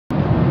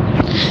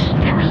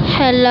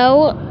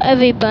Hello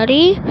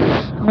everybody,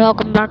 and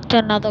welcome back to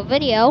another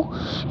video.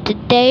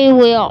 Today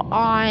we are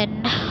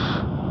on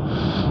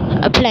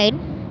a plane,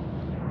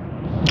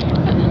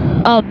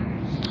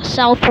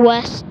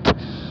 Southwest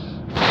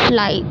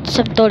flight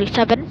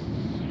 737.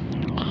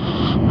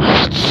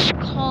 It's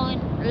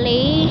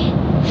currently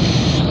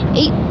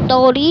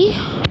 8:30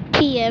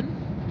 p.m.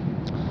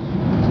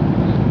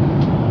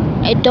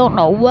 I don't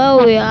know where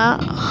we are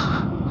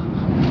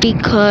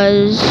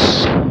because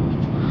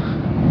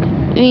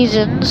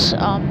reasons.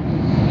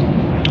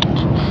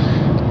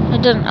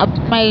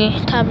 My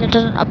tablet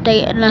doesn't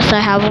update unless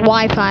I have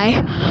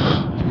Wi-Fi.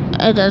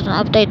 It doesn't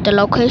update the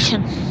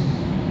location.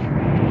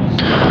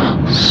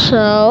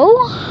 So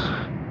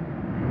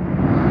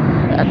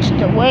that's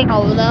the wing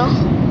over there.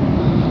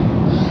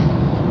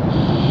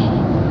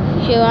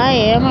 Here I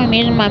am. I'm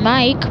using my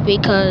mic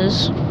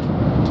because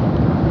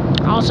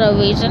also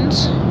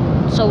reasons.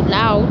 It's so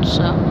loud,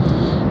 so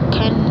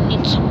kind of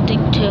need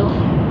something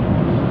to.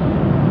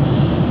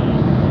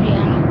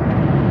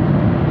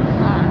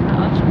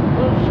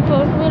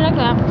 Supposed to be like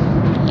that.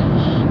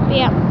 But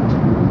yeah.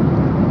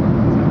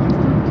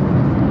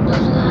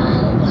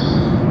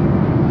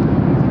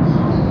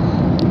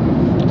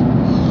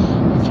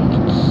 If you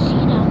can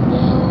see down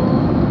there.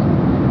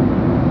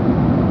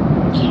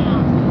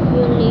 Can't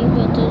really,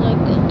 but there's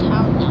like a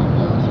town down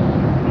there. So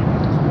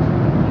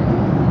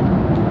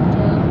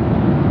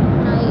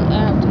I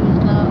have to use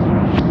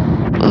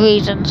the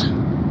reasons. A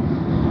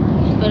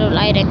bit of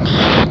lighting.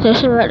 This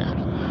is it.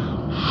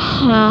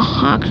 Well,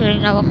 actually,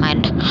 never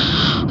mind.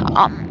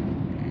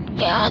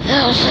 Yeah,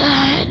 there's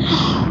that.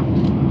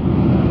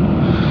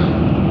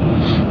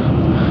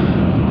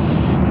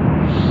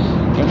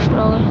 Just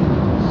flowing.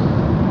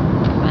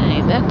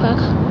 My backpack.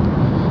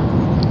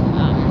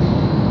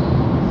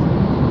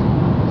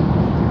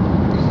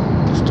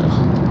 Just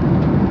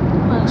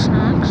my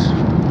snacks.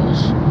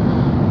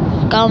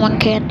 Gum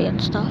candy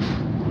and stuff.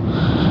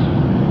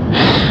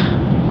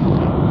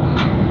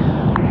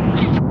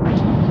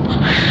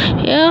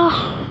 Yeah.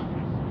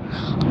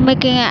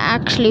 Making it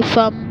actually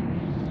from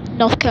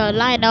North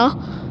Carolina,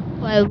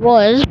 where I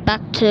was,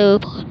 back to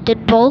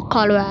Denver,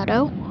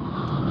 Colorado.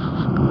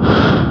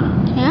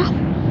 Yeah.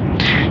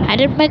 I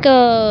didn't make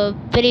a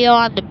video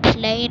on the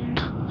plane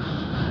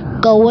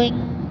going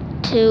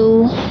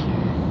to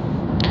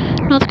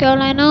North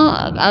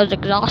Carolina. I was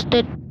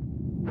exhausted.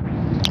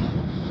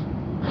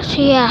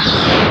 So yeah.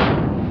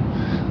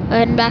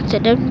 Went back to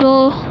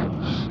Denver.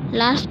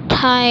 Last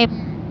time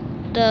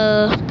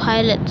the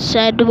pilot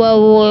said where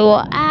we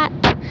were at.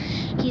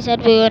 He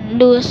said we were in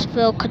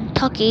Louisville,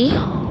 Kentucky.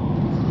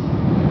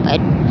 But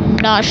I'm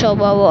not sure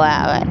where we're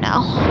at right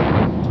now.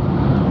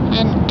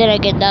 And then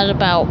again, that's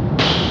about,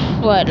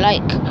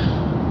 like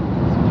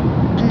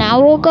an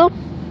hour ago?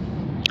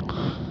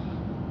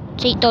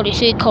 It's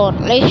 8:33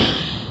 currently.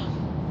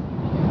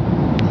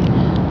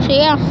 So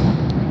yeah.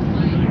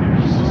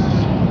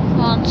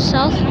 We're on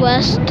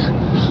Southwest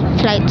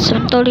flight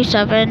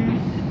 737.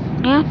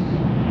 Yeah.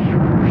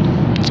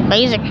 It's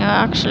amazing here,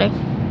 actually.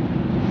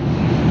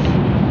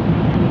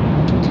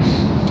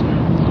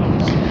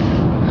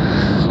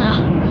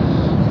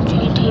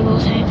 Table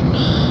thing.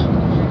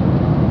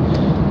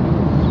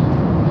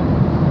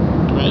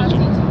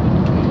 Amazing.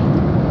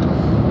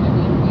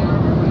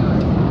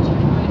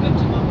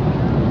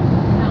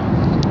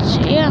 So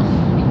yeah.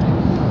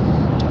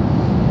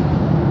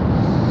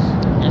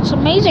 It's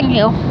amazing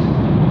here.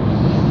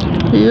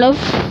 Love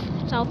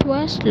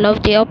Southwest,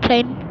 love the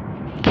airplane.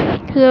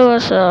 There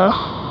was a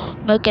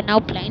like an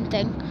airplane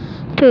thing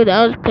too,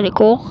 that was pretty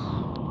cool.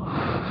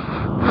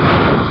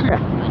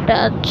 My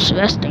dad's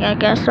resting, I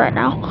guess, right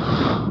now.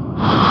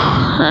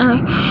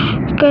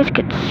 You guys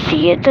can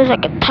see it. There's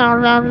like a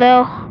town down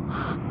there.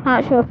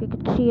 Not sure if you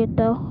can see it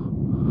though.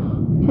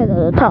 Yeah,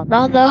 there's a town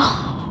down there.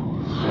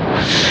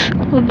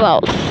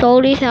 About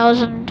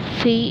 30,000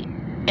 feet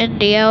in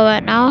the air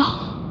right now.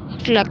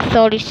 Actually, like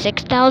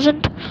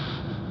 36,000,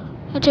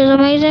 which is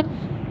amazing.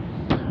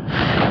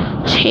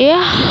 So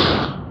yeah,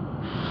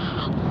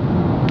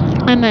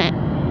 I'm gonna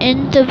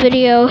end the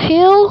video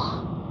here.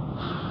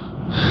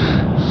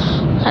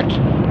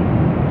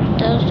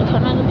 There's the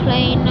front of the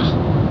plane.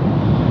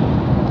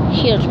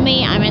 Here's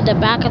me. I'm in the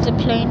back of the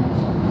plane.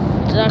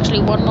 There's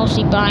actually one more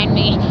seat behind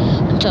me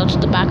until it's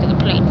the back of the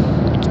plane.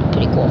 It's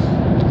pretty cool.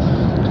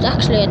 There's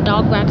actually a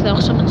dog back there.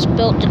 Someone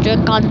spilled the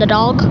drink on the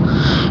dog,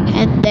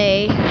 and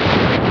they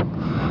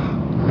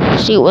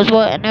seat was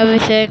wet and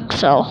everything,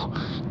 so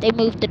they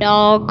moved the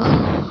dog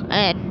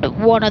and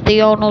one of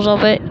the owners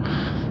of it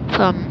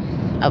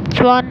from up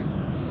front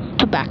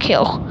to back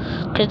here,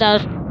 because that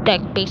was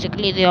like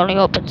basically the only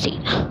open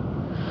seat.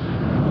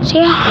 So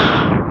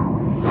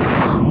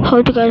yeah,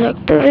 hope you guys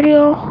liked the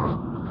video,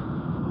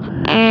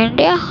 and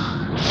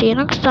yeah, see you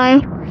next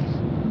time.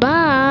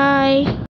 Bye.